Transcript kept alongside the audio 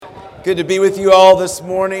Good to be with you all this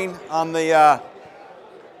morning on the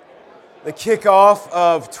kickoff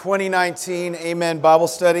of 2019 Amen Bible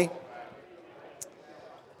Study.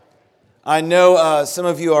 I know some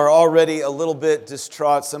of you are already a little bit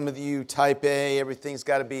distraught. Some of you type A, everything's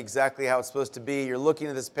got to be exactly how it's supposed to be. You're looking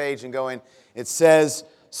at this page and going, it says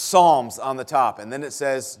Psalms on the top, and then it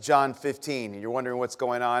says John 15, and you're wondering what's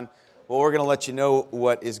going on. Well, we're going to let you know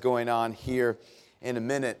what is going on here in a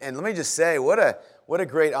minute. And let me just say, what a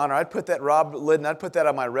great honor. I'd put that, Rob Liddon, I'd put that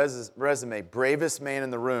on my resume. Bravest man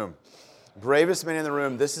in the room. Bravest man in the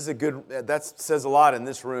room. This is a good, that says a lot in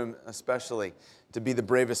this room especially, to be the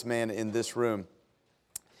bravest man in this room.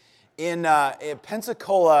 In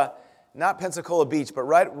Pensacola, not Pensacola Beach, but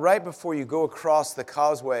right before you go across the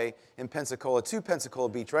causeway in Pensacola to Pensacola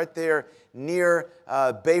Beach, right there near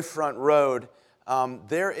Bayfront Road,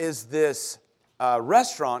 there is this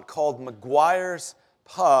restaurant called McGuire's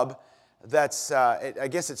Pub. That's, I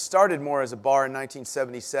guess it started more as a bar in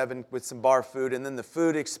 1977 with some bar food, and then the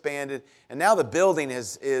food expanded, and now the building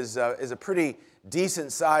is a pretty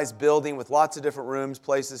decent-sized building with lots of different rooms,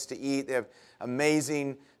 places to eat. They have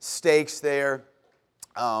amazing steaks there,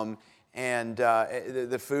 and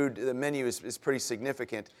the food, the menu is pretty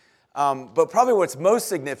significant. But probably what's most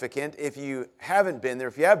significant, if you haven't been there,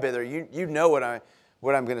 if you have been there, you know what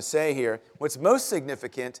I'm going to say here. What's most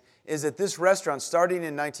significant is that this restaurant, starting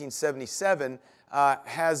in 1977,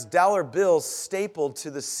 has dollar bills stapled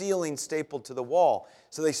to the ceiling, stapled to the wall.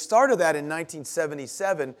 So they started that in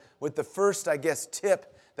 1977 with the first, I guess,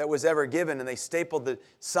 tip that was ever given, and they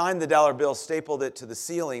signed the dollar bill, stapled it to the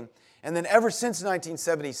ceiling. And then ever since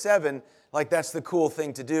 1977, like that's the cool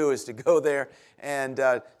thing to do, is to go there and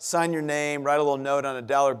sign your name, write a little note on a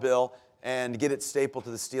dollar bill, and get it stapled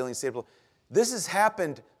to the ceiling, stapled. This has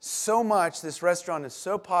happened so much, this restaurant is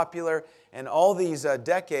so popular in all these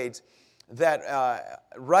decades, that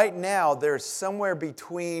right now there's somewhere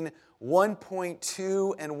between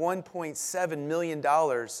 $1.2 and $1.7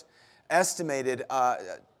 million estimated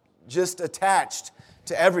just attached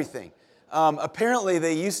to everything. Apparently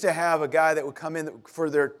they used to have a guy that would come in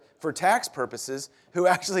for tax purposes who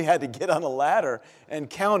actually had to get on a ladder and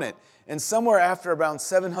count it. And somewhere after around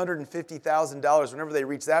 $750,000, whenever they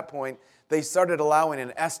reached that point, they started allowing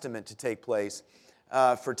an estimate to take place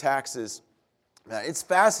for taxes. It's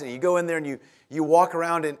fascinating. You go in there and you walk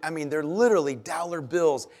around, and I mean, there are literally dollar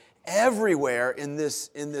bills everywhere in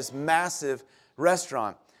this massive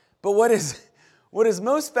restaurant. But what is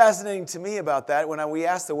most fascinating to me about that, when we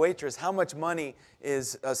asked the waitress how much money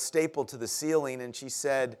is stapled to the ceiling, and she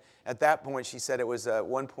said, at that point, she said it was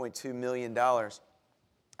 $1.2 million.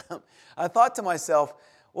 I thought to myself,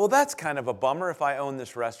 well, that's kind of a bummer if I own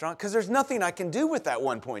this restaurant, because there's nothing I can do with that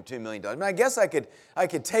 $1.2 million. I mean, I guess I could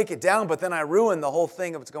take it down, but then I ruin the whole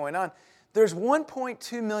thing of what's going on. There's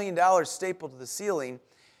 $1.2 million stapled to the ceiling.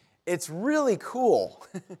 It's really cool,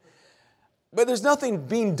 but there's nothing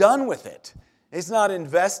being done with it. It's not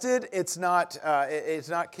invested. It's not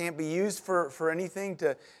can't be used for anything.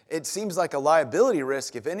 It seems like a liability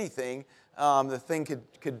risk, if anything. The thing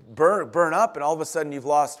could burn up, and all of a sudden you've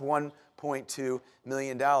lost $1.2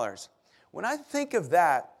 million. When I think of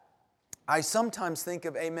that, I sometimes think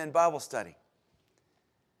of Amen Bible Study.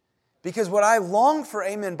 Because what I long for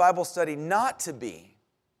Amen Bible Study not to be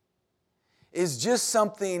is just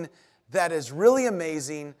something that is really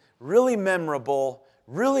amazing, really memorable,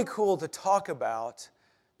 really cool to talk about,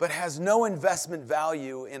 but has no investment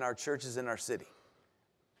value in our churches in our city.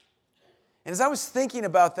 And as I was thinking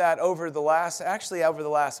about that over the last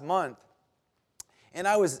month, and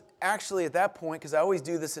I was actually at that point, because I always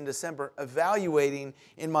do this in December, evaluating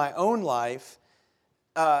in my own life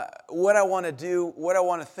what I want to do, what I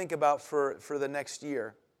want to think about for the next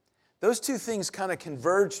year. Those two things kind of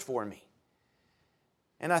converged for me.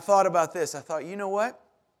 And I thought about this. I thought, you know what?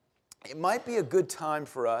 It might be a good time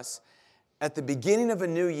for us at the beginning of a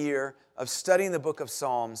new year of studying the book of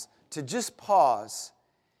Psalms to just pause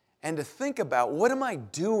and to think about, what am I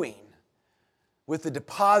doing with the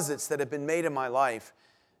deposits that have been made in my life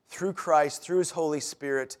through Christ, through His Holy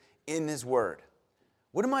Spirit, in His Word?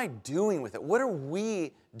 What am I doing with it? What are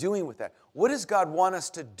we doing with that? What does God want us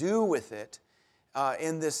to do with it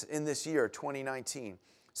in this year, 2019?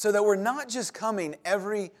 So that we're not just coming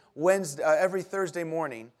every Thursday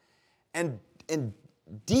morning and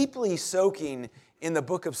deeply soaking in the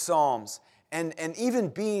book of Psalms and even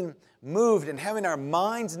being moved and having our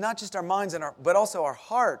minds, not just our minds, but also our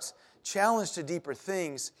hearts, challenged to deeper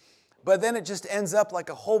things, but then it just ends up like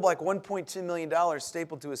 $1.2 million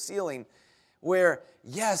stapled to a ceiling, where,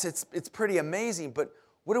 yes, it's pretty amazing, but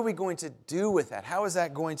what are we going to do with that? How is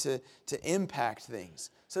that going to impact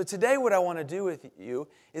things? So today what I want to do with you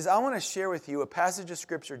is I want to share with you a passage of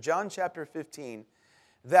Scripture, John chapter 15,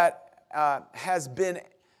 that has been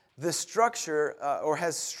the structure or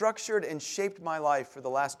has structured and shaped my life for the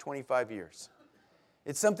last 25 years.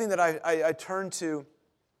 It's something that I turn to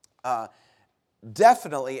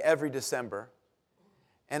definitely every December,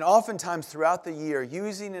 and oftentimes throughout the year,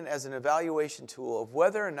 using it as an evaluation tool of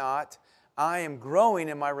whether or not I am growing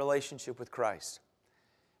in my relationship with Christ.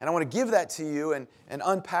 And I want to give that to you and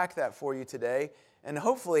unpack that for you today, and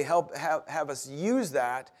hopefully help have us use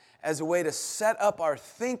that as a way to set up our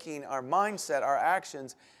thinking, our mindset, our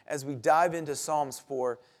actions as we dive into Psalms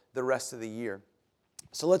for the rest of the year.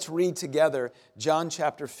 So let's read together John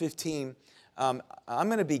chapter 15. I'm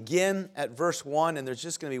going to begin at verse 1, and there's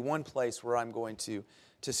just going to be one place where I'm going to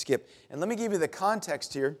skip. And let me give you the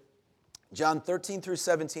context here. John 13 through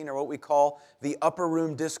 17 are what we call the upper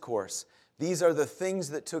room discourse. These are the things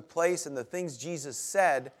that took place and the things Jesus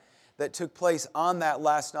said that took place on that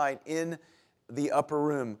last night in the upper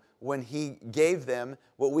room when He gave them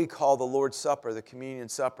what we call the Lord's Supper, the communion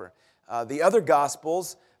supper. The other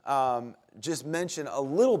Gospels just mention a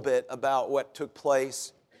little bit about what took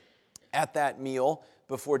place at that meal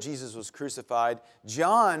before Jesus was crucified.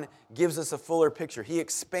 John gives us a fuller picture. He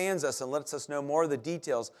expands us and lets us know more of the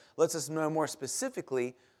details, lets us know more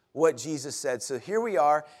specifically what Jesus said. So here we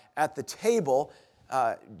are at the table,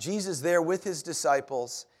 Jesus there with His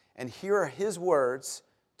disciples, and here are His words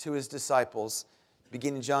to His disciples,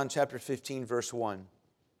 beginning John chapter 15, verse 1.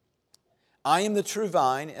 I am the true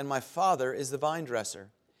vine, and my Father is the vine dresser.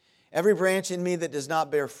 Every branch in me that does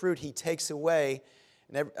not bear fruit, He takes away,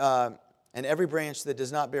 and every branch that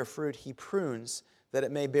does not bear fruit, He prunes, that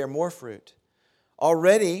it may bear more fruit.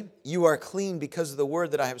 Already you are clean because of the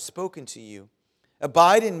word that I have spoken to you.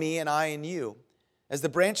 Abide in me, and I in you. As the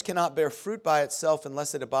branch cannot bear fruit by itself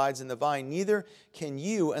unless it abides in the vine, neither can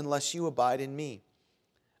you unless you abide in me.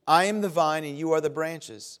 I am the vine, and you are the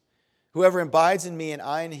branches. Whoever abides in me, and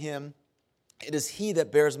I in him, it is he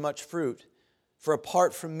that bears much fruit. For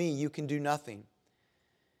apart from me, you can do nothing.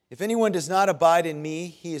 If anyone does not abide in me,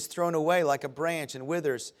 he is thrown away like a branch and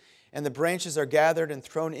withers, and the branches are gathered and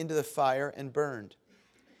thrown into the fire and burned.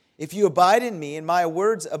 If you abide in me, and my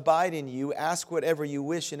words abide in you, ask whatever you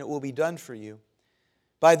wish, and it will be done for you.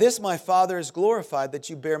 By this my Father is glorified, that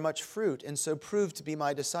you bear much fruit, and so prove to be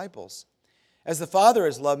my disciples. As the Father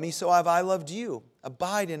has loved me, so have I loved you.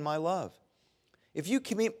 Abide in my love. If you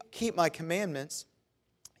keep my commandments,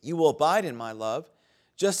 you will abide in my love,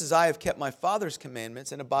 just as I have kept my Father's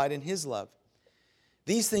commandments and abide in His love.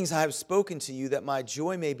 These things I have spoken to you, that my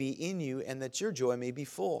joy may be in you, and that your joy may be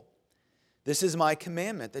full. This is my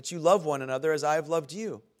commandment, that you love one another as I have loved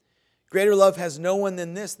you. Greater love has no one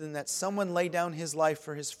than this, than that someone lay down his life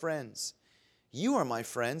for his friends. You are my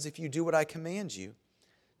friends if you do what I command you.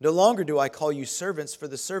 No longer do I call you servants, for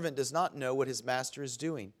the servant does not know what his master is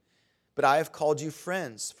doing. But I have called you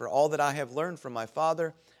friends, for all that I have learned from my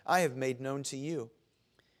Father, I have made known to you.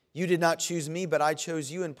 You did not choose me, but I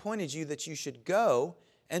chose you and appointed you that you should go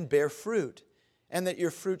and bear fruit, and that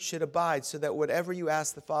your fruit should abide, so that whatever you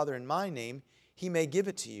ask the Father in my name, He may give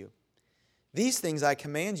it to you. These things I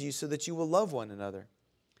command you, so that you will love one another.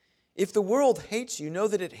 If the world hates you, know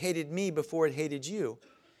that it hated me before it hated you.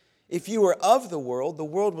 If you were of the world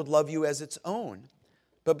would love you as its own.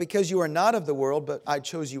 But because you are not of the world, but I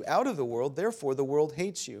chose you out of the world, therefore the world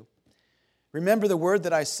hates you. Remember the word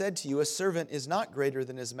that I said to you, a servant is not greater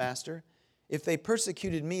than his master. If they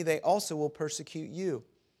persecuted me, they also will persecute you.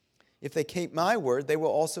 If they keep my word, they will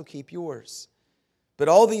also keep yours. But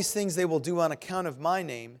all these things they will do on account of my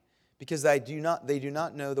name, because they do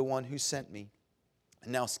not know the one who sent me.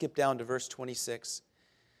 And now skip down to verse 26.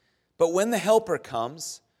 But when the Helper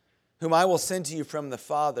comes, whom I will send to you from the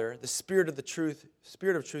Father, the Spirit of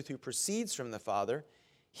truth who proceeds from the Father,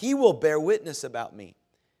 He will bear witness about me.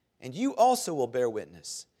 And you also will bear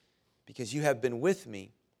witness, because you have been with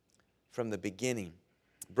me from the beginning.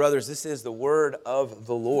 Brothers, this is the word of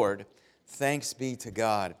the Lord. Thanks be to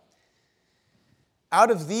God. Out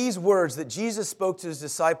of these words that Jesus spoke to His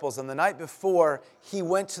disciples on the night before He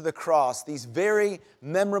went to the cross, these very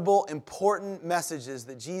memorable, important messages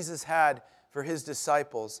that Jesus had for His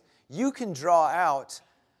disciples, you can draw out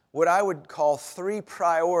what I would call 3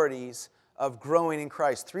 priorities of growing in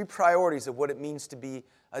Christ, 3 priorities of what it means to be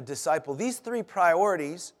a disciple. These 3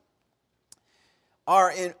 priorities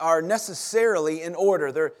are necessarily in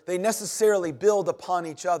order. They necessarily build upon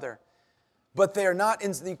each other. But they are not,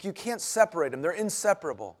 you can't separate them. They're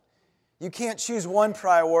inseparable. You can't choose one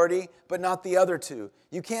priority, but not the other 2.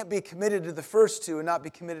 You can't be committed to the first 2 and not be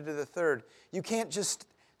committed to the third. You can't just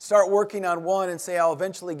start working on one and say, I'll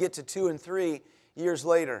eventually get to 2 and 3 years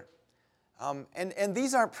later. And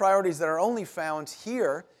these aren't priorities that are only found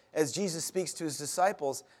here as Jesus speaks to his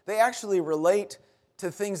disciples. They actually relate to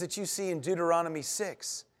things that you see in Deuteronomy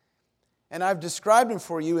 6. And I've described them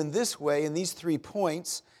for you in this way, in these 3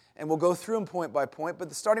 points, and we'll go through them point by point.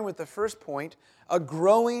 But starting with the first point, a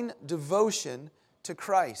growing devotion to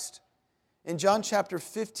Christ. In John chapter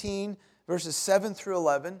 15, verses 7 through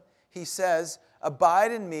 11, he says,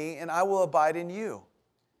 "Abide in me, and I will abide in you."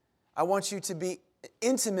 I want you to be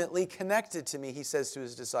intimately connected to me, he says to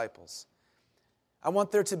his disciples. I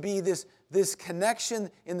want there to be this connection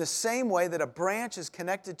in the same way that a branch is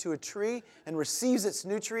connected to a tree and receives its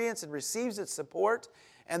nutrients and receives its support,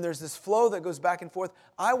 and there's this flow that goes back and forth.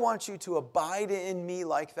 I want you to abide in me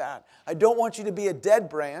like that. I don't want you to be a dead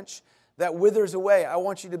branch that withers away. I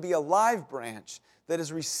want you to be a live branch that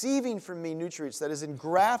is receiving from me nutrients, that is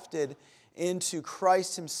engrafted into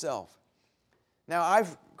Christ himself. Now,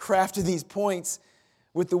 I've crafted these points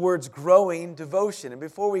with the words growing devotion. And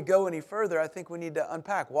before we go any further, I think we need to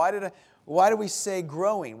unpack. Why do we say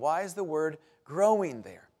growing? Why is the word growing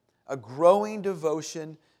there? A growing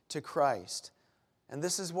devotion to Christ. And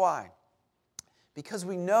this is why. Because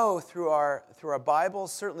we know through our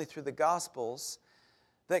Bibles, certainly through the Gospels,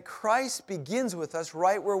 that Christ begins with us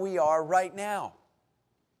right where we are right now.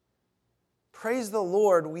 Praise the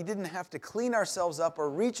Lord, we didn't have to clean ourselves up or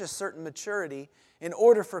reach a certain maturity in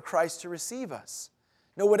order for Christ to receive us.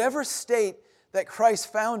 No, whatever state that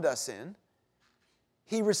Christ found us in,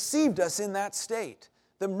 he received us in that state.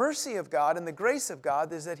 The mercy of God and the grace of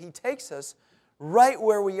God is that he takes us right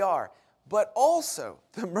where we are. But also,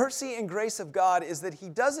 the mercy and grace of God is that he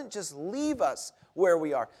doesn't just leave us where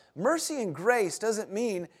we are. Mercy and grace doesn't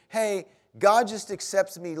mean, hey, God just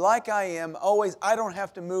accepts me like I am, always, I don't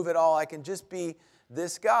have to move at all, I can just be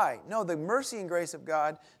this guy. No, the mercy and grace of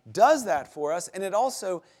God does that for us, and it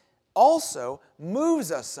also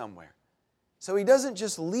moves us somewhere. So he doesn't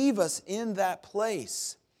just leave us in that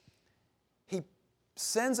place. He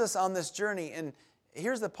sends us on this journey, and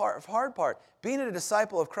here's the hard part. Being a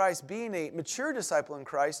disciple of Christ, being a mature disciple in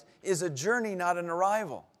Christ, is a journey, not an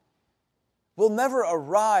arrival. We'll never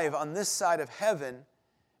arrive on this side of heaven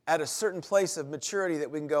at a certain place of maturity that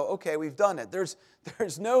we can go, okay, we've done it.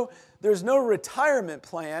 There's no retirement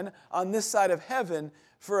plan on this side of heaven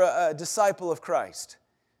for a disciple of Christ.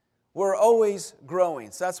 We're always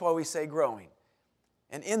growing. So that's why we say growing.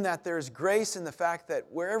 And in that, there's grace in the fact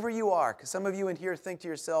that wherever you are, because some of you in here think to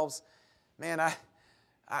yourselves, man,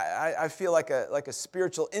 I feel like a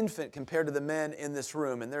spiritual infant compared to the men in this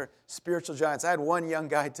room, and they're spiritual giants. I had one young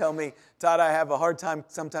guy tell me, Todd, I have a hard time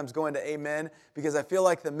sometimes going to amen because I feel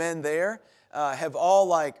like the men there have all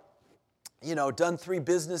done 3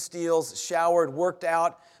 business deals, showered, worked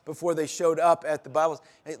out before they showed up at the Bible.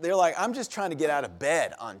 They're like, I'm just trying to get out of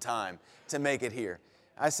bed on time to make it here.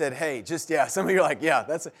 I said, hey, some of you are like,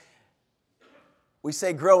 we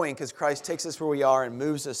say growing because Christ takes us where we are and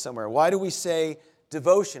moves us somewhere. Why do we say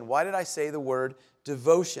devotion? Why did I say the word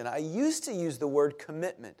devotion? I used to use the word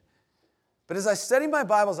commitment. But as I study my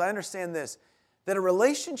Bibles, I understand this, that a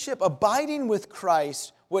relationship abiding with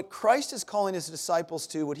Christ, what Christ is calling his disciples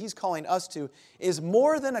to, what he's calling us to, is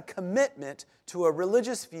more than a commitment to a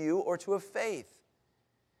religious view or to a faith.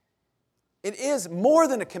 It is more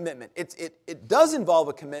than a commitment. It does involve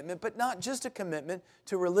a commitment, but not just a commitment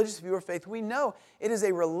to a religious view or faith. We know it is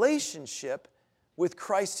a relationship with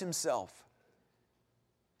Christ himself.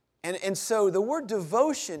 And so the word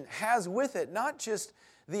devotion has with it not just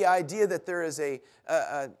the idea that there is a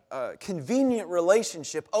convenient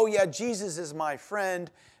relationship. Oh yeah, Jesus is my friend.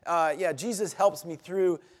 Jesus helps me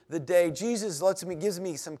through the day. Jesus gives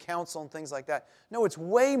me some counsel and things like that. No, it's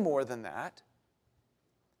way more than that.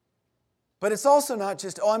 But it's also not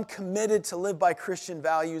just, I'm committed to live by Christian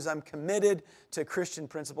values. I'm committed to Christian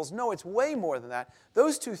principles. No, it's way more than that.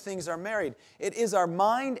 Those two things are married. It is our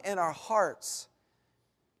mind and our hearts.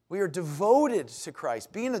 We are devoted to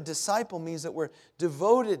Christ. Being a disciple means that we're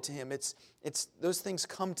devoted to him. It's those things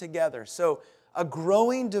come together. So a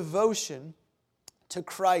growing devotion to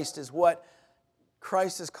Christ is what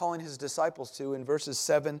Christ is calling his disciples to in verses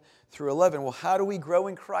 7 through 11. Well, how do we grow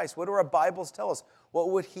in Christ? What do our Bibles tell us?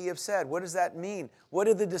 What would he have said? What does that mean? What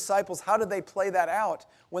did the disciples, how did they play that out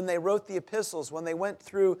when they wrote the epistles, when they went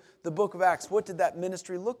through the book of Acts? What did that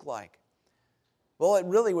ministry look like? Well, it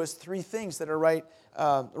really was 3 things that are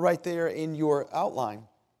right there in your outline.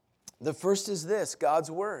 The first is this,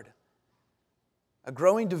 God's Word. A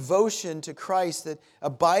growing devotion to Christ, that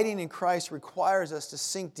abiding in Christ requires us to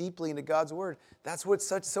sink deeply into God's Word. That's what's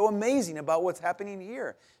so amazing about what's happening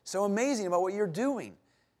here. So amazing about what you're doing.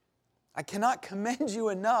 I cannot commend you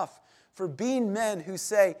enough for being men who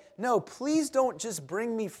say, no, please don't just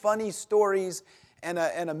bring me funny stories and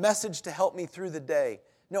a message to help me through the day.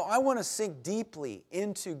 No, I want to sink deeply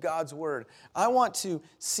into God's Word. I want to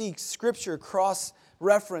see Scripture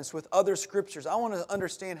cross-referenced with other Scriptures. I want to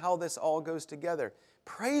understand how this all goes together.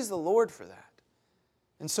 Praise the Lord for that.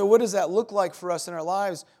 And so what does that look like for us in our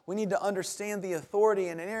lives? We need to understand the authority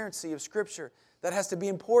and inerrancy of Scripture. That has to be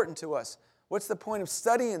important to us. What's the point of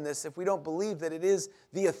studying this if we don't believe that it is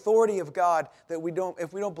the authority of God, if we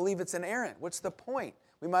don't believe it's inerrant? What's the point?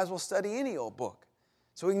 We might as well study any old book.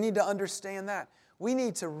 So we need to understand that. We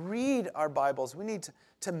need to read our Bibles. We need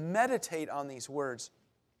to meditate on these words.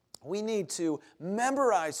 We need to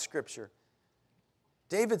memorize Scripture.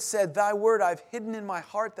 David said, "Thy word I've hidden in my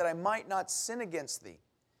heart that I might not sin against thee."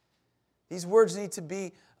 These words need to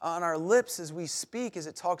be on our lips as we speak, as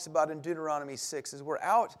it talks about in Deuteronomy 6, as we're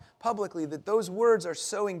out publicly, that those words are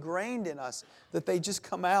so ingrained in us that they just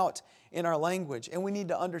come out in our language. And we need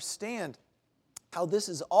to understand how this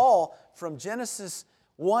is all from Genesis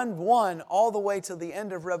 1:1 all the way to the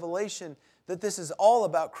end of Revelation, that this is all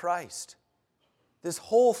about Christ. This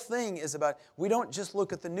whole thing is about, we don't just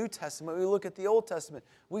look at the New Testament, we look at the Old Testament.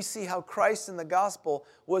 We see how Christ in the gospel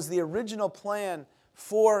was the original plan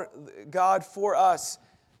for God, for us,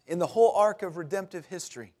 in the whole arc of redemptive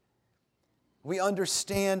history. We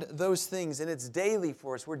understand those things, and it's daily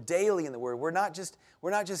for us. We're daily in the Word. We're not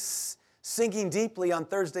just sinking deeply on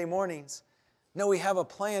Thursday mornings. No, we have a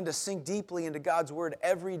plan to sink deeply into God's Word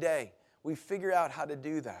every day. We figure out how to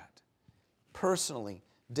do that personally,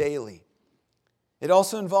 daily. It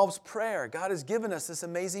also involves prayer. God has given us this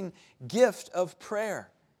amazing gift of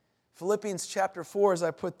prayer. Philippians chapter 4, as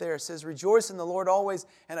I put there, says, "Rejoice in the Lord always,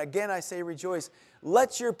 and again I say rejoice.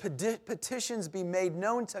 Let your petitions be made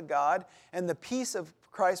known to God, and the peace of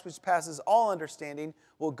Christ, which passes all understanding,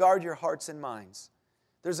 will guard your hearts and minds."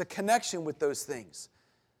 There's a connection with those things.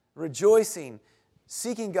 Rejoicing,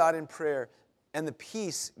 seeking God in prayer, and the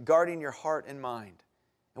peace guarding your heart and mind.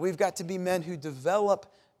 And we've got to be men who develop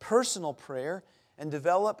personal prayer and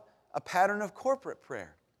develop a pattern of corporate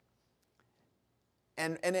prayer.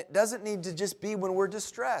 And it doesn't need to just be when we're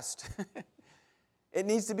distressed. It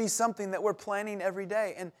needs to be something that we're planning every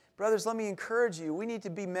day. And brothers, let me encourage you. We need to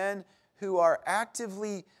be men who are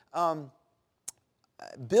actively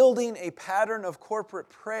building a pattern of corporate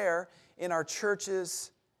prayer in our churches.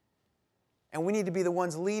 And we need to be the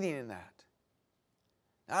ones leading in that.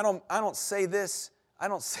 I don't say this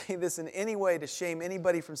in any way to shame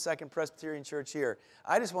anybody from Second Presbyterian Church here.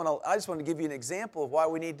 I just want to give you an example of why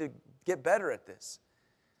we need to get better at this.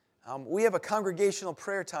 We have a congregational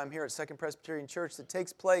prayer time here at Second Presbyterian Church that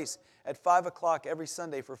takes place at 5 o'clock every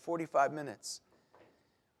Sunday for 45 minutes.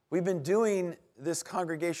 We've been doing this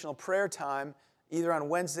congregational prayer time either on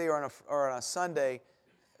Wednesday or on a Sunday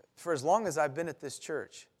for as long as I've been at this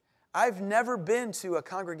church. I've never been to a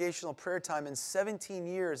congregational prayer time in 17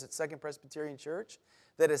 years at Second Presbyterian Church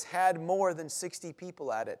that has had more than 60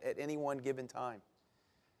 people at it at any one given time.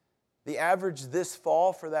 The average this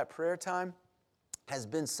fall for that prayer time has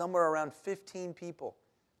been somewhere around 15 people.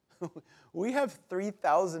 We have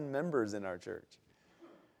 3,000 members in our church.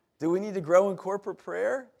 Do we need to grow in corporate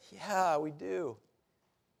prayer? Yeah, we do.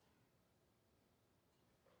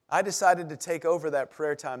 I decided to take over that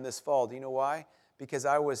prayer time this fall. Do you know why? Because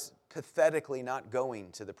I was pathetically not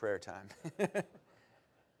going to the prayer time.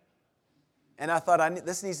 And I thought,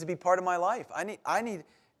 this needs to be part of my life.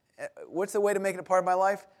 What's the way to make it a part of my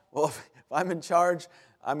life? Well, if I'm in charge,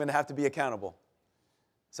 I'm going to have to be accountable.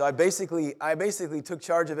 So I basically took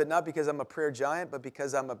charge of it, not because I'm a prayer giant, but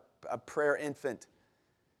because I'm a prayer infant.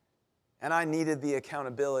 And I needed the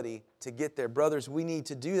accountability to get there. Brothers, we need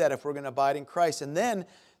to do that if we're going to abide in Christ. And then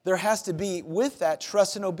there has to be, with that,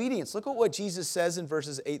 trust and obedience. Look at what Jesus says in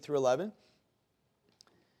verses 8 through 11.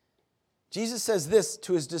 Jesus says this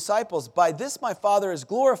to his disciples, "By this my Father is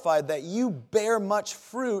glorified, that you bear much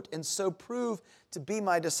fruit and so prove to be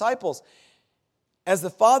my disciples. As the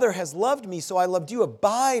Father has loved me, so I loved you.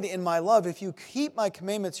 Abide in my love. If you keep my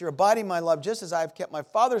commandments, you're abiding in my love, just as I have kept my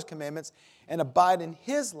Father's commandments and abide in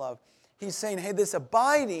his love." He's saying, hey, this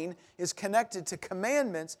abiding is connected to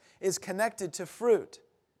commandments, is connected to fruit.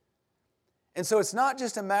 And so it's not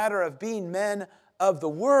just a matter of being men of the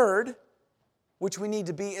Word, which we need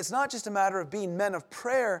to be. It's not just a matter of being men of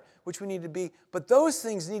prayer, which we need to be, but those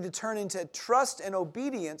things need to turn into trust and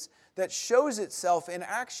obedience that shows itself in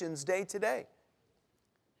actions day to day.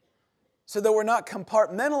 So that we're not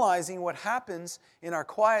compartmentalizing what happens in our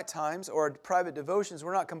quiet times or our private devotions.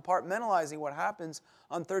 We're not compartmentalizing what happens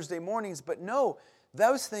on Thursday mornings. But no,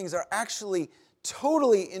 those things are actually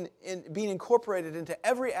totally in being incorporated into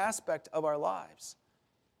every aspect of our lives.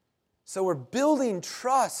 So we're building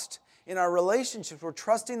trust in our relationships. We're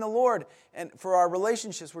trusting the Lord. And for our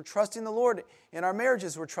relationships, we're trusting the Lord. In our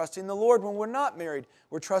marriages, we're trusting the Lord when we're not married.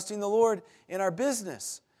 We're trusting the Lord in our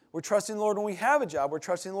business. We're trusting the Lord when we have a job. We're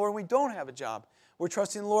trusting the Lord when we don't have a job. We're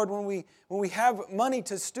trusting the Lord when we have money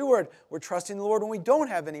to steward. We're trusting the Lord when we don't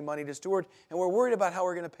have any money to steward, and we're worried about how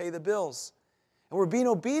we're going to pay the bills. And we're being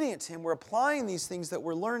obedient to Him. We're applying these things that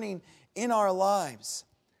we're learning in our lives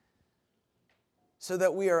so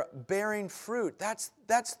that we are bearing fruit. That's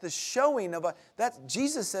the showing of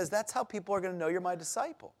Jesus says that's how people are going to know you're my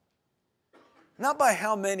disciple. Not by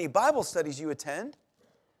how many Bible studies you attend,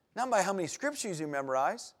 not by how many scriptures you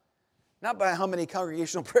memorize, not by how many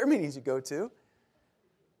congregational prayer meetings you go to.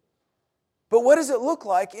 But what does it look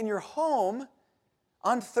like in your home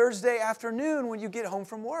on Thursday afternoon when you get home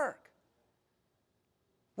from work?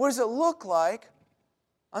 What does it look like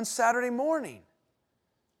on Saturday morning?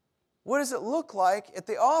 What does it look like at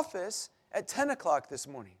the office at 10 o'clock this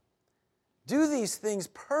morning? Do these things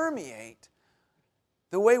permeate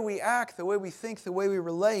the way we act, the way we think, the way we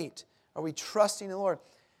relate? Are we trusting the Lord?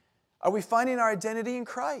 Are we finding our identity in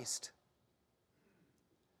Christ?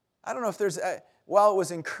 I don't know if while it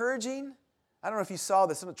was encouraging, I don't know if you saw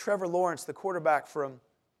this. Trevor Lawrence, the quarterback from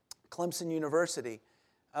Clemson University,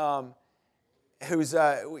 who's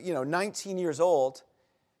 19 years old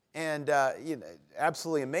and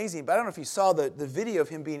absolutely amazing. But I don't know if you saw the video of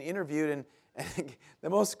him being interviewed, and the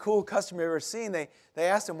most cool customer I've ever seen. They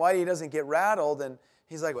asked him why he doesn't get rattled, and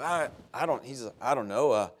he's like, well, I don't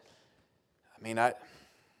know.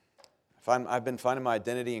 I've been finding my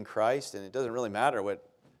identity in Christ, and it doesn't really matter what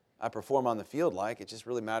I perform on the field like. It just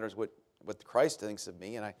really matters what Christ thinks of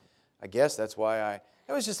me, and I guess that's why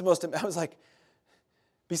it was just the most, I was like,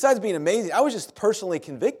 besides being amazing, I was just personally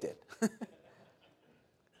convicted.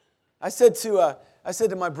 I said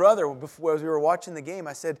to my brother before as we were watching the game,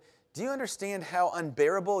 I said, do you understand how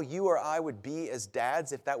unbearable you or I would be as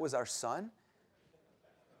dads if that was our son?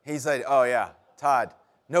 He's like, oh yeah, Todd,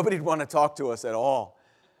 nobody'd want to talk to us at all.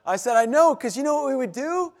 I said, I know, because you know what we would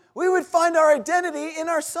do? We would find our identity in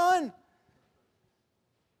our son.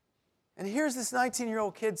 And here's this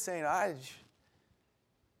 19-year-old kid saying, I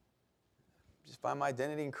just find my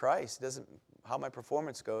identity in Christ. How my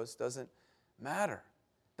performance goes doesn't matter.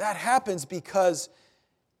 That happens because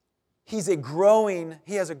he has a growing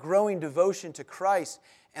devotion to Christ,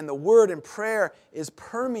 and the word and prayer is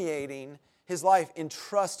permeating his life in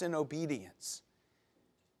trust and obedience.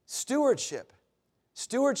 Stewardship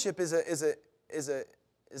is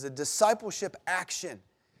a discipleship action.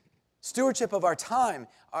 Stewardship of our time.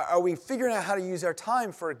 Are we figuring out how to use our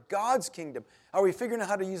time for God's kingdom? Are we figuring out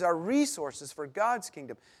how to use our resources for God's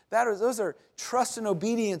kingdom? Those are trust and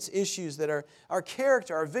obedience issues that are our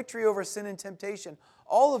character, our victory over sin and temptation.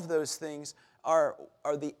 All of those things are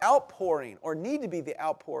the outpouring, or need to be the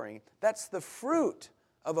outpouring. That's the fruit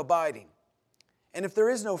of abiding. And if there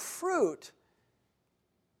is no fruit,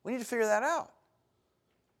 we need to figure that out.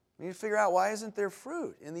 We need to figure out, why isn't there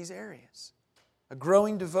fruit in these areas? A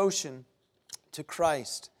growing devotion to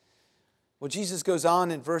Christ. Well, Jesus goes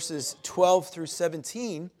on in verses 12 through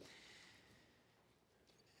 17.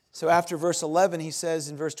 So after verse 11, he says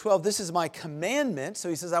in verse 12, this is my commandment. So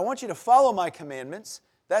he says, I want you to follow my commandments.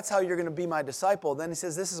 That's how you're going to be my disciple. Then he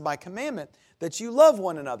says, this is my commandment, that you love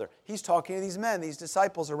one another. He's talking to these men, these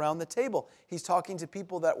disciples around the table. He's talking to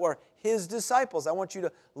people that were his disciples. I want you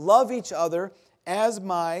to love each other as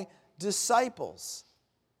my disciples.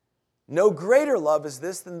 No greater love is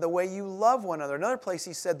this than the way you love one another. Another place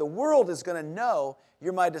he said, the world is going to know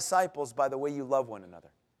you're my disciples by the way you love one another.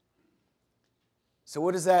 So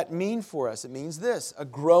what does that mean for us? It means this: a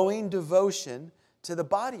growing devotion to the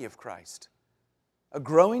body of Christ. A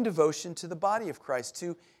growing devotion to the body of Christ,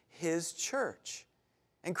 to his church.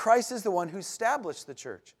 And Christ is the one who established the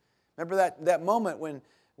church. Remember that moment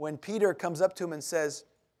when Peter comes up to him and says,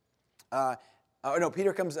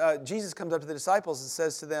 Jesus comes up to the disciples and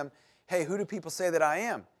says to them, hey, who do people say that I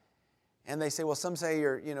am? And they say, well, some say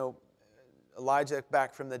you're, Elijah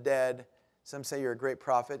back from the dead. Some say you're a great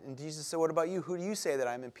prophet. And Jesus said, what about you? Who do you say that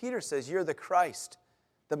I am? And Peter says, you're the Christ,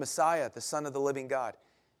 the Messiah, the Son of the living God.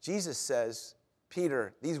 Jesus says,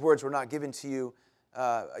 Peter, these words were not given to you.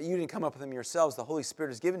 You didn't come up with them yourselves. The Holy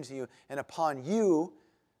Spirit is given to you. And upon you,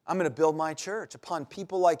 I'm going to build my church. Upon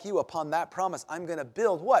people like you, upon that promise, I'm going to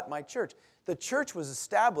build what? My church. The church was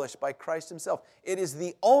established by Christ himself. It is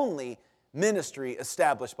the only ministry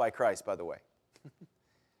established by Christ, by the way.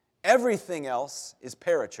 Everything else is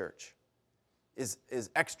parachurch, is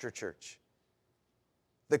extra church.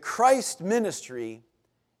 The Christ ministry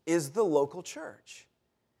is the local church.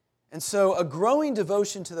 And so a growing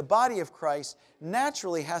devotion to the body of Christ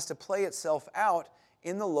naturally has to play itself out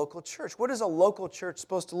in the local church. What is a local church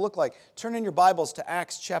supposed to look like? Turn in your Bibles to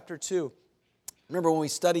Acts chapter 2. Remember when we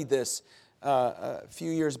studied this a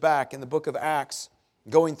few years back in the book of Acts,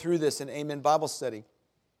 going through this in Amen Bible Study.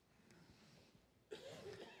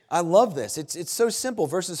 I love this. It's so simple.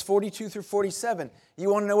 Verses 42 through 47. You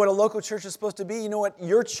want to know what a local church is supposed to be? You know what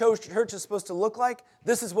your church is supposed to look like?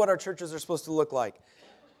 This is what our churches are supposed to look like.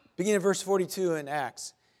 Beginning of verse 42 in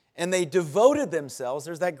Acts. And they devoted themselves.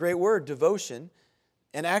 There's that great word, devotion.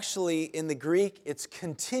 And actually, in the Greek, it's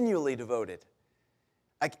continually devoted.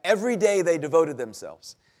 Like every day they devoted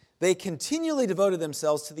themselves. They continually devoted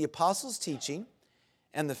themselves to the apostles' teaching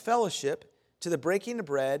and the fellowship, to the breaking of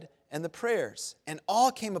bread and the prayers. And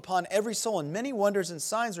awe came upon every soul, and many wonders and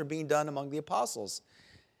signs were being done among the apostles.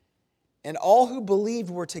 And all who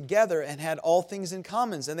believed were together and had all things in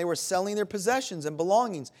common. And they were selling their possessions and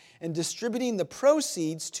belongings and distributing the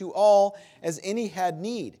proceeds to all as any had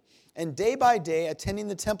need. And day by day, attending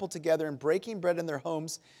the temple together and breaking bread in their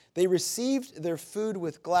homes, they received their food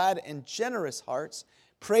with glad and generous hearts,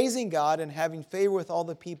 praising God and having favor with all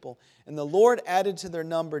the people. And the Lord added to their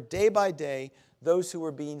number day by day those who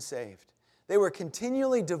were being saved. They were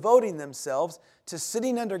continually devoting themselves to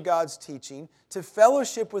sitting under God's teaching, to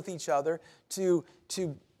fellowship with each other, to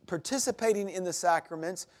participating in the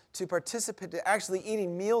sacraments, to actually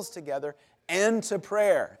eating meals together, and to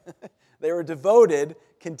prayer. They were devoted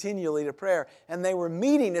continually to prayer. And they were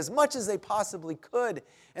meeting as much as they possibly could.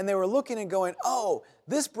 And they were looking and going, oh,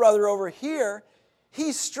 this brother over here,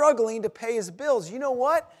 he's struggling to pay his bills. You know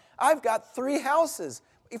what? I've got 3 houses.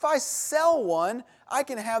 If I sell one, I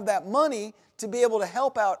can have that money to be able to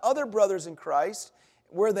help out other brothers in Christ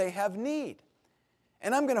where they have need.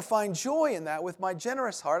 And I'm going to find joy in that with my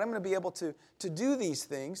generous heart. I'm going to be able to do these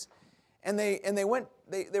things. And they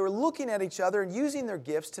were looking at each other and using their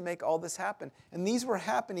gifts to make all this happen. And these were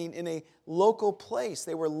happening in a local place.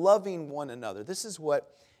 They were loving one another. This is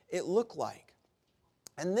what it looked like.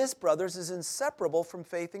 And this, brothers, is inseparable from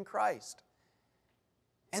faith in Christ.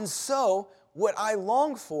 And so, what I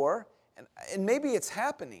long for, and maybe it's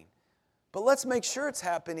happening, but let's make sure it's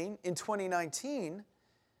happening in 2019,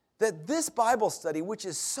 that this Bible study, which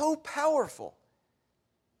is so powerful,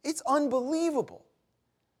 it's unbelievable.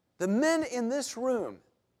 The men in this room,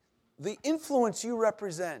 the influence you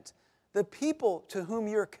represent, the people to whom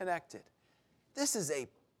you're connected, this is a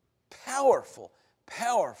powerful,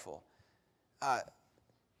 powerful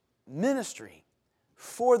ministry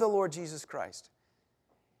for the Lord Jesus Christ.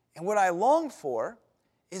 And what I long for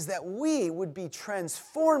is that we would be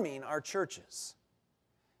transforming our churches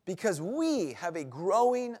because we have a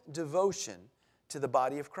growing devotion to the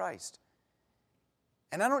body of Christ.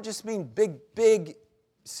 And I don't just mean big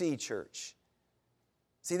C church.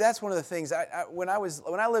 See, that's one of the things. When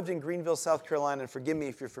I lived in Greenville, South Carolina, and forgive me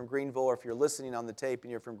if you're from Greenville or if you're listening on the tape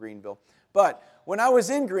and you're from Greenville, but when I was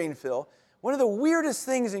in Greenville, one of the weirdest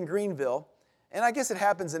things in Greenville, and I guess it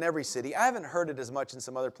happens in every city, I haven't heard it as much in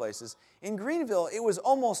some other places. In Greenville, it was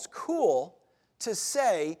almost cool to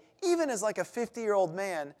say, even as like a 50-year-old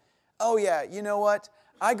man, oh yeah, you know what?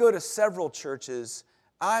 I go to several churches.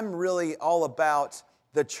 I'm really all about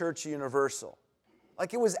the church universal.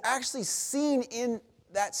 Like it was actually seen in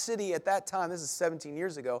that city at that time, this is 17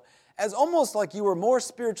 years ago, as almost like you were more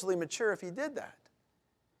spiritually mature if you did that.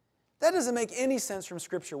 That doesn't make any sense from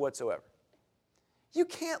Scripture whatsoever. You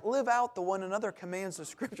can't live out the one another commands of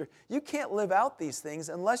Scripture. You can't live out these things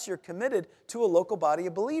unless you're committed to a local body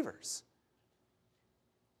of believers.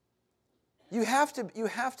 You have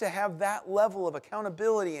to have that level of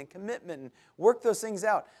accountability and commitment and work those things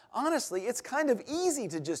out. Honestly, it's kind of easy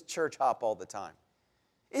to just church hop all the time.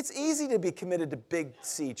 It's easy to be committed to big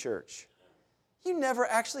C church. You never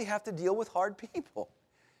actually have to deal with hard people.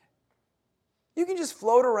 You can just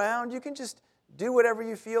float around. You can just do whatever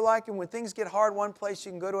you feel like, and when things get hard one place,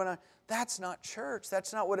 you can go to another. That's not church.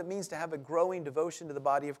 That's not what it means to have a growing devotion to the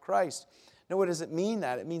body of Christ. No, what does it mean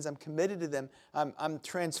that? It means I'm committed to them. I'm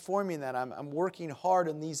transforming that. I'm working hard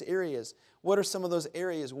in these areas. What are some of those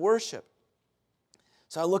areas? Worship.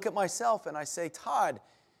 So I look at myself and I say, Todd,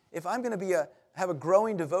 if I'm going to have a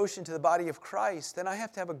growing devotion to the body of Christ, then I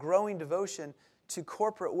have to have a growing devotion to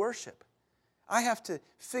corporate worship. I have to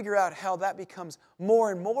figure out how that becomes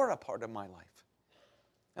more and more a part of my life.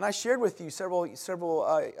 And I shared with you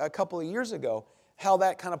a couple of years ago how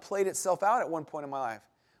that kind of played itself out at one point in my life,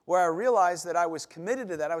 where I realized that I was committed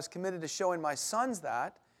to that. I was committed to showing my sons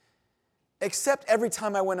that, except every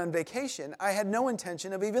time I went on vacation, I had no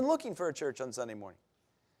intention of even looking for a church on Sunday morning,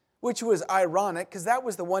 which was ironic because that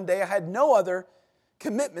was the one day I had no other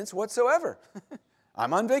commitments whatsoever.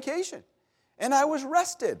 I'm on vacation. And I was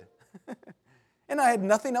rested. And I had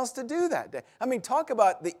nothing else to do that day. I mean, talk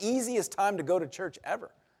about the easiest time to go to church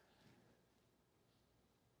ever.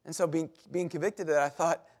 And so being convicted of that, I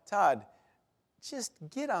thought, Todd, just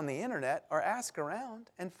get on the internet or ask around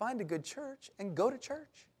and find a good church and go to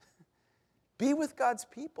church. Be with God's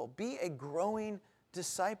people. Be a growing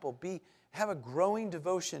disciple. Have a growing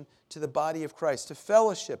devotion to the body of Christ, to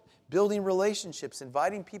fellowship, building relationships,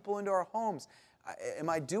 inviting people into our homes. Am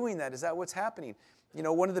I doing that? Is that what's happening? You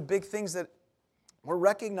know, one of the big things that we're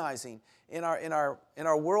recognizing in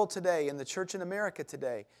our world today, in the church in America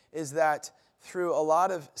today, is that through a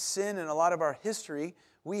lot of sin and a lot of our history,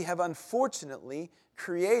 we have unfortunately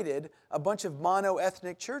created a bunch of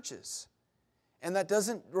mono-ethnic churches. And that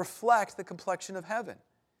doesn't reflect the complexion of heaven.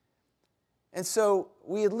 And so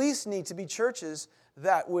we at least need to be churches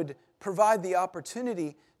that would provide the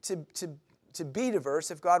opportunity to be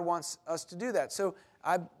diverse if God wants us to do that. So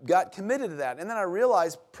I got committed to that. And then I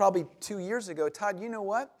realized probably 2 years ago, Todd, you know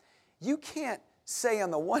what? You can't say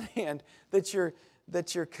on the one hand that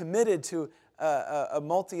you're committed to a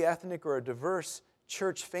multi-ethnic or a diverse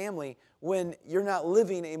church family when you're not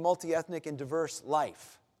living a multi-ethnic and diverse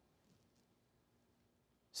life.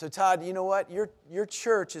 So Todd, you know what? Your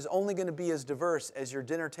church is only going to be as diverse as your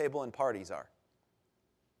dinner table and parties are.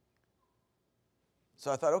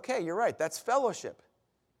 So I thought, okay, you're right. That's fellowship.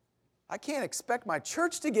 I can't expect my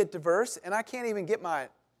church to get diverse, and I can't even get my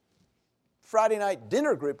Friday night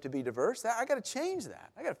dinner group to be diverse. I got to change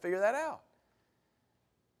that. I got to figure that out.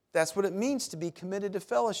 That's what it means to be committed to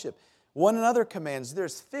fellowship. One another commands.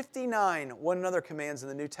 There's 59 one another commands in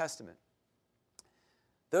the New Testament.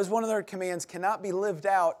 Those one another commands cannot be lived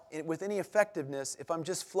out with any effectiveness if I'm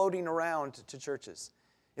just floating around to churches,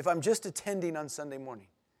 if I'm just attending on Sunday morning.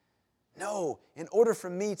 No, in order for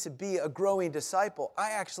me to be a growing disciple,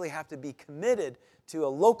 I actually have to be committed to a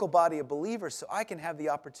local body of believers so I can have the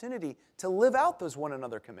opportunity to live out those one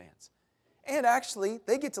another commands. And actually,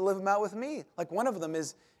 they get to live them out with me. Like one of them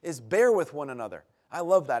is bear with one another. I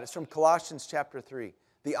love that. It's from Colossians chapter 3.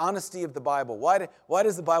 The honesty of the Bible. Why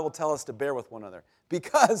does the Bible tell us to bear with one another?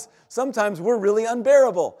 Because sometimes we're really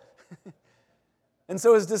unbearable. And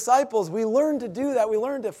so as disciples, we learn to do that. We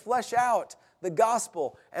learn to flesh out the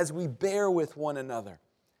gospel as we bear with one another.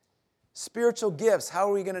 Spiritual gifts. How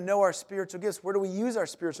are we going to know our spiritual gifts? Where do we use our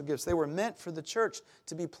spiritual gifts? They were meant for the church,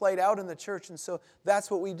 to be played out in the church. And so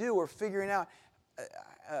that's what we do. We're figuring out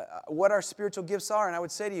what our spiritual gifts are. And I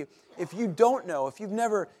would say to you, if you don't know, if you've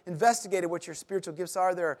never investigated what your spiritual gifts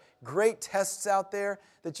are, there are great tests out there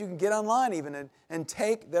that you can get online even and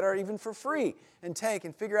take that are even for free and take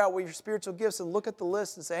and figure out what your spiritual gifts and look at the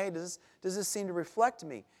list and say, hey, does this seem to reflect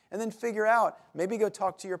me? And then figure out, maybe go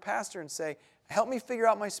talk to your pastor and say, help me figure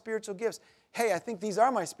out my spiritual gifts. Hey, I think these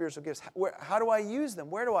are my spiritual gifts. How do I use them?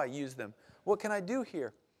 Where do I use them? What can I do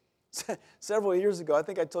here? Several years ago, I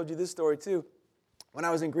think I told you this story too. When I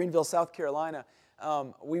was in Greenville, South Carolina,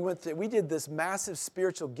 we did this massive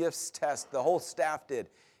spiritual gifts test. The whole staff did.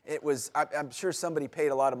 It was, I'm sure somebody paid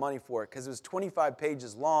a lot of money for it because it was 25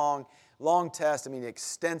 pages long test. I mean,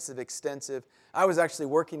 extensive. I was actually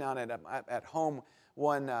working on it at home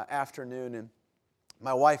one afternoon, and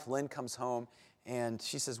my wife, Lynn, comes home, and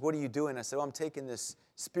she says, what are you doing? I said, well, I'm taking this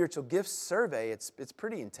spiritual gifts survey. It's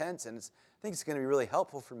pretty intense, and I think it's going to be really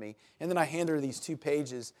helpful for me. And then I handed her these 2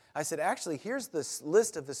 pages. I said, actually, here's this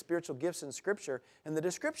list of the spiritual gifts in Scripture and the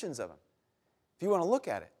descriptions of them, if you want to look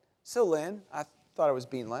at it. So Lynn, I thought I was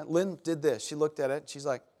being Lynn did this. She looked at it. She's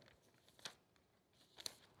like,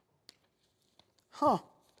 huh.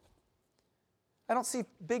 I don't see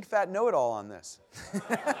big fat know-it-all on this.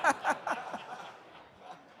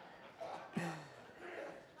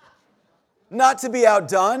 Not to be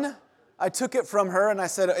outdone, I took it from her and I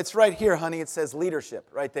said, it's right here, honey. It says leadership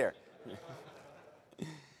right there.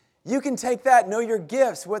 You can take that, know your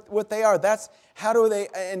gifts, what they are. That's how do they,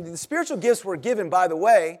 and the spiritual gifts were given, by the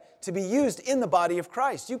way, to be used in the body of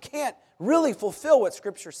Christ. You can't really fulfill what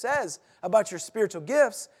Scripture says about your spiritual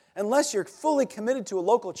gifts unless you're fully committed to a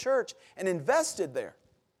local church and invested there.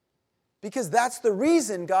 Because that's the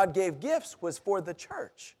reason God gave gifts, was for the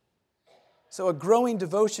church. So a growing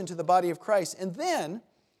devotion to the body of Christ. And then,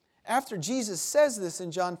 after Jesus says this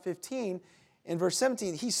in John 15, in verse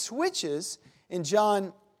 17, he switches in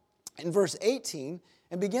verse 18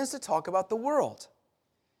 and begins to talk about the world.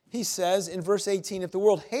 He says in verse 18, if the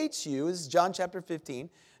world hates you, this is John chapter 15,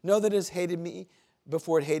 know that it has hated me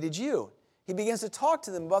before it hated you. He begins to talk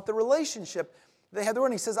to them about the relationship they had the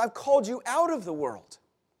world. He says, I've called you out of the world.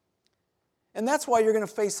 And that's why you're going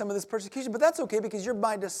to face some of this persecution. But that's okay because you're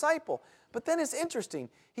my disciple. But then it's interesting.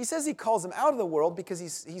 He says he calls them out of the world because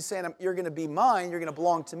he's saying, you're going to be mine, you're going to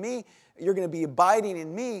belong to me, you're going to be abiding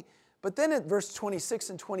in me. But then at verse 26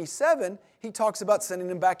 and 27, he talks about sending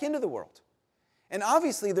them back into the world. And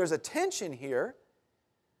obviously there's a tension here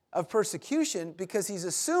of persecution because he's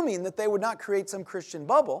assuming that they would not create some Christian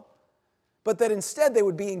bubble, but that instead they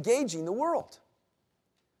would be engaging the world,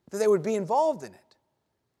 that they would be involved in it.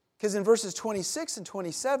 Because in verses 26 and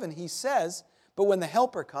 27, he says, but when the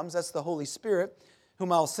Helper comes, that's the Holy Spirit,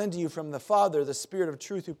 whom I'll send to you from the Father, the Spirit of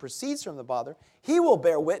truth who proceeds from the Father, he will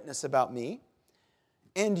bear witness about me,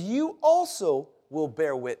 and you also will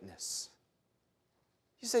bear witness.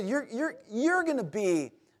 He said, you're going to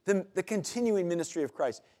be the continuing ministry of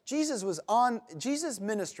Christ. Jesus'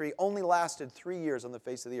 ministry only lasted 3 years on the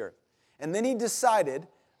face of the earth. And then he decided,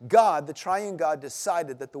 God, the triune God,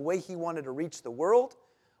 decided that the way he wanted to reach the world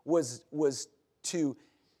was to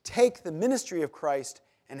take the ministry of Christ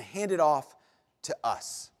and hand it off to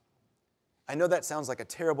us. I know that sounds like a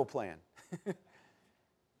terrible plan,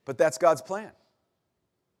 but that's God's plan.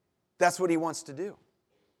 That's what he wants to do.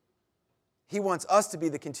 He wants us to be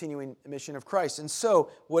the continuing mission of Christ. And so,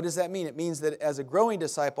 what does that mean? It means that as a growing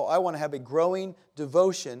disciple, I want to have a growing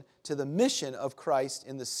devotion to the mission of Christ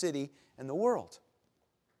in the city and the world.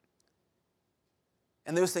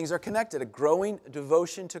 And those things are connected. A growing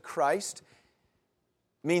devotion to Christ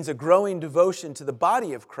means a growing devotion to the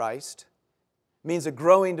body of Christ, means a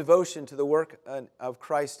growing devotion to the work of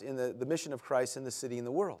Christ, in the mission of Christ in the city and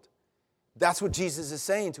the world. That's what Jesus is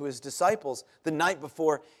saying to his disciples the night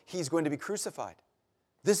before he's going to be crucified.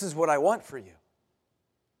 This is what I want for you.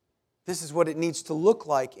 This is what it needs to look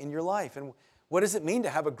like in your life. And what does it mean to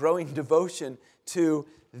have a growing devotion to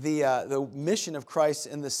the mission of Christ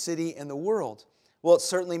in the city and the world? Well, it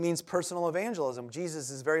certainly means personal evangelism.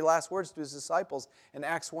 Jesus' very last words to his disciples in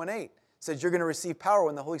Acts 1:8 says, you're going to receive power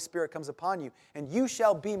when the Holy Spirit comes upon you, and you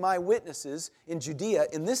shall be my witnesses in Judea,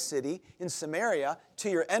 in this city, in Samaria, to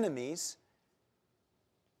your enemies,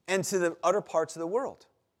 and to the utter parts of the world.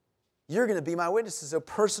 You're going to be my witnesses. So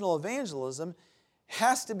personal evangelism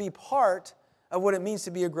has to be part of what it means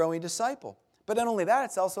to be a growing disciple. But not only that,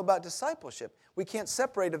 it's also about discipleship. We can't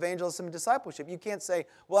separate evangelism and discipleship. You can't say,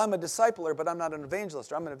 well, I'm a discipler, but I'm not an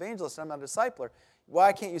evangelist, or I'm an evangelist, and I'm not a discipler.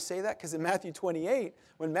 Why can't you say that? Because in Matthew 28,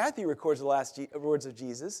 when Matthew records the last words of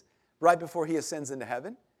Jesus, right before he ascends into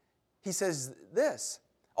heaven, he says this,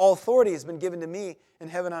 all authority has been given to me in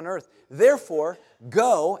heaven and on earth. Therefore,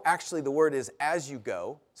 go. Actually, the word is as you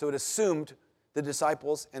go. So it assumed the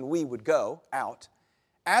disciples and we would go out.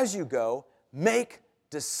 As you go, make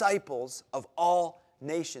disciples of all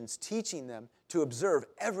nations, teaching them to observe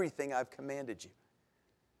everything I've commanded you.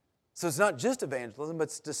 So it's not just evangelism, but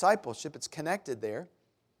it's discipleship. It's connected there.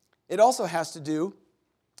 It also has to do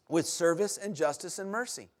with service and justice and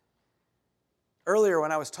mercy. Earlier,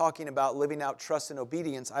 when I was talking about living out trust and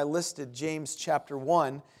obedience, I listed James chapter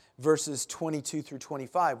 1, verses 22 through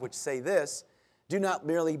 25, which say this, do not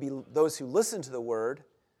merely be those who listen to the word,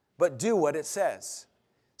 but do what it says.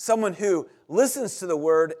 Someone who listens to the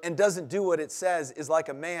word and doesn't do what it says is like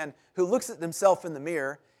a man who looks at himself in the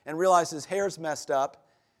mirror and realizes his hair's messed up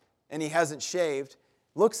and he hasn't shaved,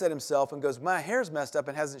 looks at himself and goes, my hair's messed up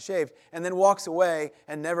and hasn't shaved, and then walks away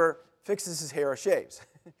and never fixes his hair or shaves.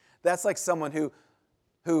 That's like someone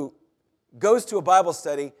who goes to a Bible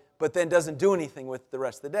study but then doesn't do anything with the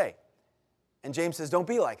rest of the day. And James says, don't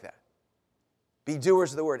be like that. Be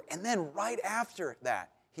doers of the word. And then right after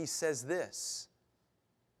that, he says this,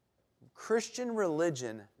 Christian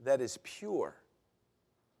religion that is pure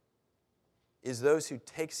is those who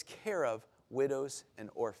takes care of widows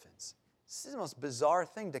and orphans. This is the most bizarre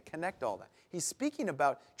thing to connect all that. He's speaking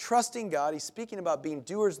about trusting God. He's speaking about being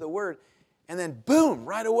doers of the word. And then boom,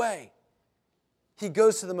 right away, he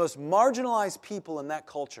goes to the most marginalized people in that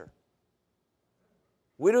culture.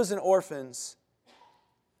 Widows and orphans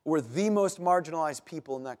were the most marginalized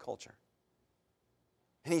people in that culture.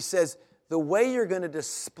 And he says, the way you're going to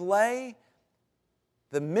display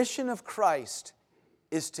the mission of Christ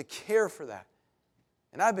is to care for that.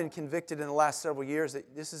 And I've been convicted in the last several years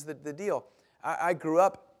that this is the deal. I grew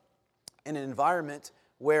up in an environment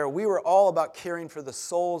where we were all about caring for the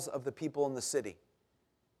souls of the people in the city.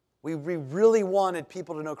 We really wanted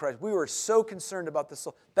people to know Christ. We were so concerned about the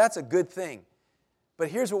soul. That's a good thing. But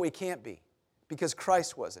here's what we can't be, because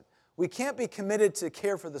Christ wasn't. We can't be committed to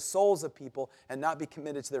care for the souls of people and not be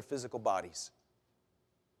committed to their physical bodies.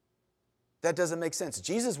 That doesn't make sense.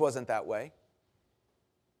 Jesus wasn't that way.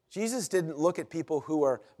 Jesus didn't look at people who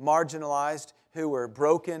were marginalized, who were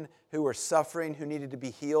broken, who were suffering, who needed to be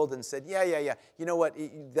healed and said, yeah. You know what?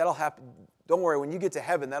 That'll happen. Don't worry. When you get to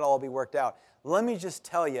heaven, that'll all be worked out. Let me just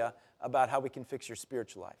tell you about how we can fix your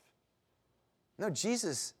spiritual life. No,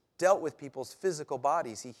 Jesus dealt with people's physical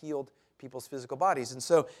bodies. He healed people's physical bodies. And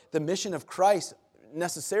so the mission of Christ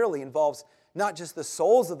necessarily involves not just the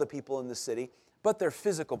souls of the people in the city, but their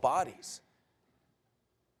physical bodies.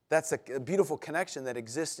 That's a beautiful connection that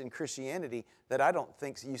exists in Christianity that I don't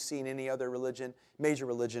think you see in any other religion, major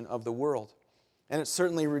religion of the world. And it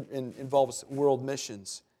certainly involves world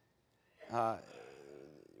missions.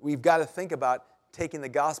 We've got to think about taking the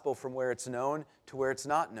gospel from where it's known to where it's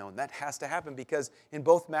not known. That has to happen because in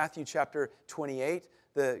both Matthew chapter 28,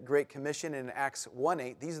 the Great Commission, and Acts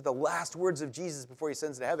 1:8, these are the last words of Jesus before he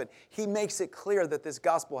ascends to heaven. He makes it clear that this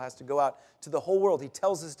gospel has to go out to the whole world. He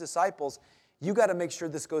tells his disciples, you got to make sure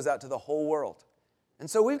this goes out to the whole world. And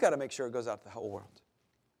so we've got to make sure it goes out to the whole world.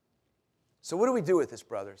 So what do we do with this,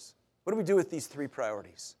 brothers? What do we do with these three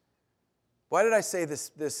priorities? Why did I say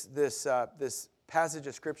this passage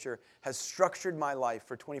of Scripture has structured my life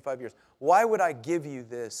for 25 years? Why would I give you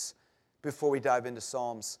this before we dive into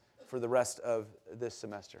Psalms for the rest of this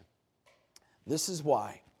semester? This is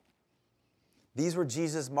why. These were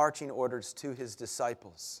Jesus' marching orders to his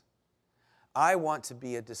disciples. I want to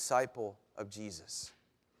be a disciple of Jesus.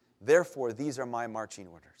 Therefore, these are my marching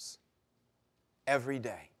orders. Every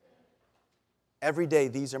day. Every day,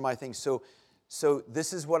 these are my things. So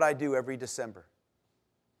this is what I do every December.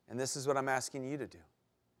 And this is what I'm asking you to do.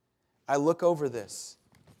 I look over this.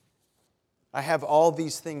 I have all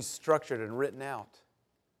these things structured and written out.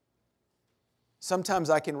 Sometimes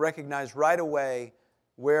I can recognize right away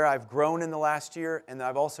where I've grown in the last year, and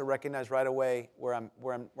I've also recognized right away where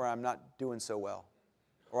I'm not doing so well,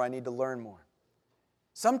 or I need to learn more.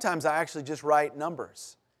 Sometimes I actually just write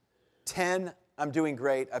numbers. 10, I'm doing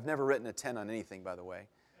great. I've never written a 10 on anything, by the way.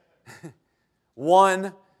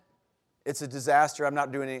 1, it's a disaster. I'm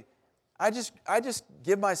not doing any. I just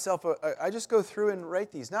give myself I just go through and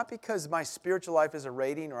rate these. Not because my spiritual life is a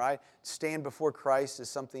rating or I stand before Christ as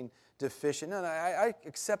something deficient. No, I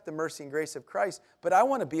accept the mercy and grace of Christ, but I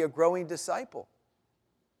want to be a growing disciple.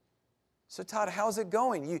 So Todd, how's it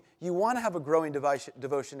going? You want to have a growing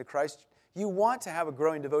devotion to Christ. You want to have a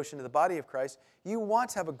growing devotion to the body of Christ. You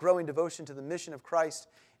want to have a growing devotion to the mission of Christ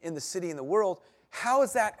in the city and the world. How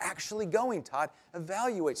is that actually going, Todd?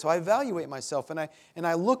 Evaluate. So I evaluate myself, and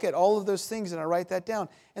I look at all of those things, and I write that down.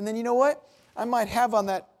 And then you know what? I might have on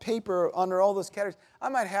that paper, under all those categories, I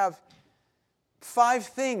might have 5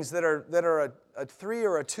 things that are a 3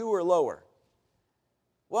 or a 2 or lower.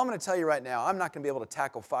 Well, I'm going to tell you right now, I'm not going to be able to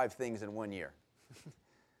tackle 5 things in 1 year.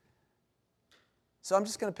 So I'm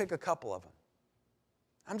just going to pick a couple of them.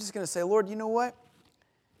 I'm just going to say, Lord, you know what?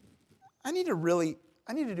 I need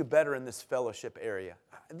to do better in this fellowship area.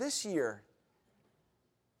 This year,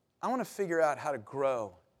 I want to figure out how to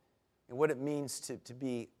grow and what it means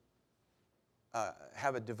to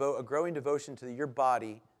have a growing devotion to your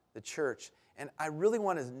body, the church. And I really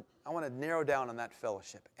want to narrow down on that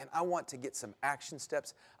fellowship. And I want to get some action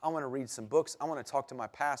steps. I want to read some books. I want to talk to my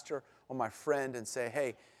pastor or my friend and say,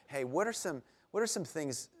 hey, what are some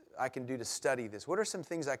things I can do to study this? What are some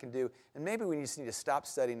things I can do? And maybe we just need to stop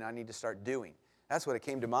studying and I need to start doing. That's what it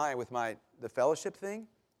came to mind with the fellowship thing,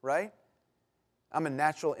 right? I'm a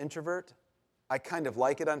natural introvert. I kind of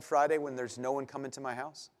like it on Friday when there's no one coming to my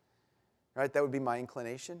house, right? That would be my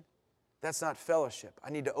inclination. That's not fellowship. I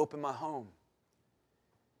need to open my home.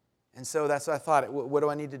 And so that's what I thought. What do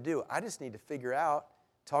I need to do? I just need to figure out,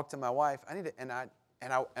 talk to my wife.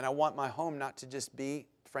 I want my home not to just be,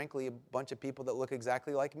 frankly, a bunch of people that look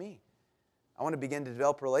exactly like me. I want to begin to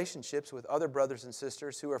develop relationships with other brothers and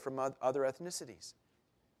sisters who are from other ethnicities.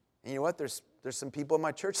 And you know what? There's some people in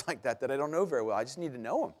my church like that I don't know very well. I just need to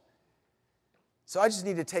know them. So I just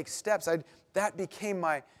need to take steps. That became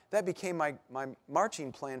my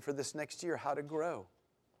marching plan for this next year, how to grow.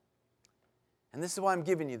 And this is why I'm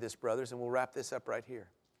giving you this, brothers, and we'll wrap this up right here.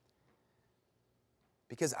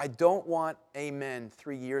 Because I don't want Amen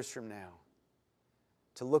 3 years from now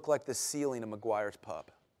to look like the ceiling of McGuire's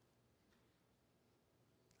Pub.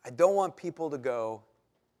 I don't want people to go,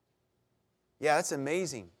 yeah, that's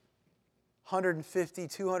amazing. 150,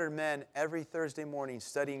 200 men every Thursday morning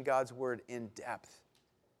studying God's Word in depth.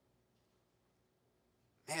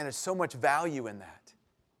 Man, there's so much value in that.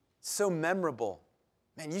 It's so memorable.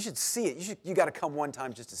 Man, you should see it. You got to come one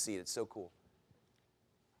time just to see it. It's so cool.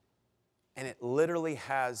 And it literally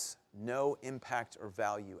has no impact or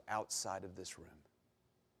value outside of this room.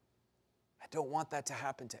 I don't want that to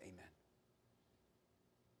happen to Amen.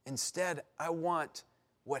 Instead, I want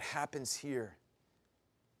what happens here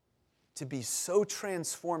to be so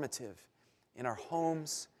transformative in our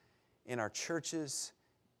homes, in our churches,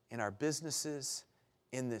 in our businesses,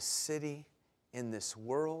 in this city, in this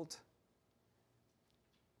world,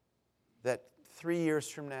 that 3 years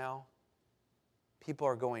from now, people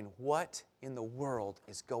are going, what in the world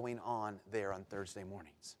is going on there on Thursday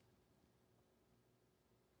mornings?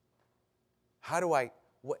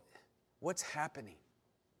 What's happening?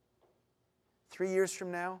 3 years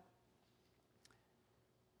from now,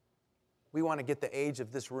 we want to get the age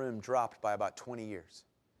of this room dropped by about 20 years.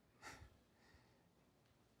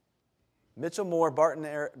 Mitchell Moore, Barton,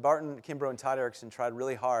 Kimbrough, and Todd Erickson tried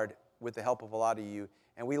really hard with the help of a lot of you,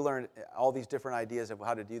 and we learned all these different ideas of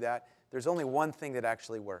how to do that. There's only one thing that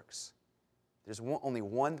actually works. There's only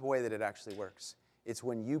one way that it actually works. It's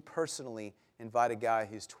when you personally invite a guy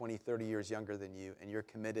who's 20, 30 years younger than you, and you're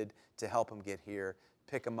committed to help him get here,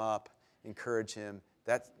 pick him up, encourage him.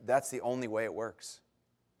 That's the only way it works.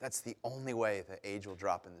 That's the only way the age will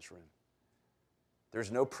drop in this room.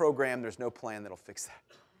 There's no program, there's no plan that'll fix that.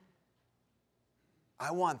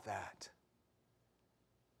 I want that.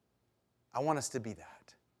 I want us to be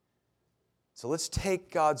that. So let's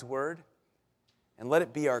take God's word and let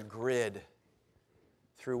it be our grid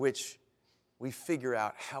through which we figure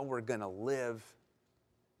out how we're going to live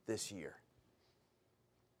this year.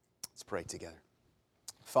 Let's pray together.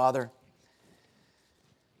 Father,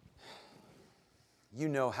 you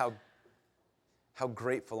know how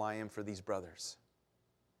grateful I am for these brothers.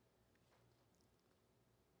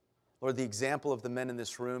 Lord, the example of the men in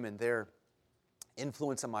this room and their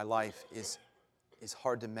influence on my life is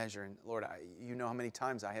hard to measure. And Lord, you know how many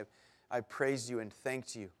times I've praised you and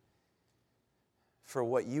thanked you for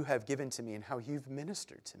what you have given to me and how you've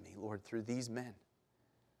ministered to me, Lord, through these men.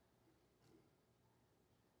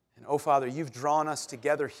 And oh, Father, you've drawn us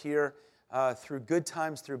together here through good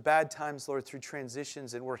times, through bad times, Lord, through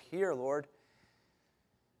transitions, and we're here, Lord.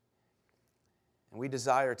 And we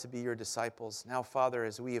desire to be your disciples. Now, Father,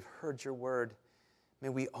 as we have heard your word, may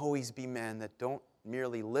we always be men that don't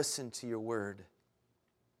merely listen to your word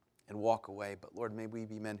and walk away, but Lord, may we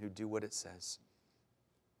be men who do what it says.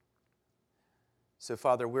 So,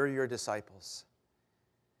 Father, we're your disciples.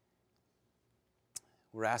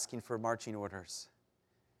 We're asking for marching orders,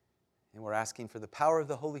 and we're asking for the power of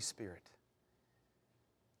the Holy Spirit,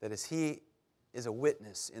 that as he is a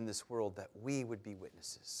witness in this world, that we would be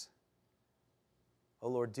witnesses. Oh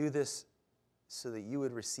Lord, do this so that you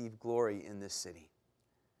would receive glory in this city.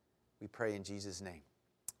 We pray in Jesus' name.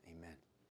 Amen.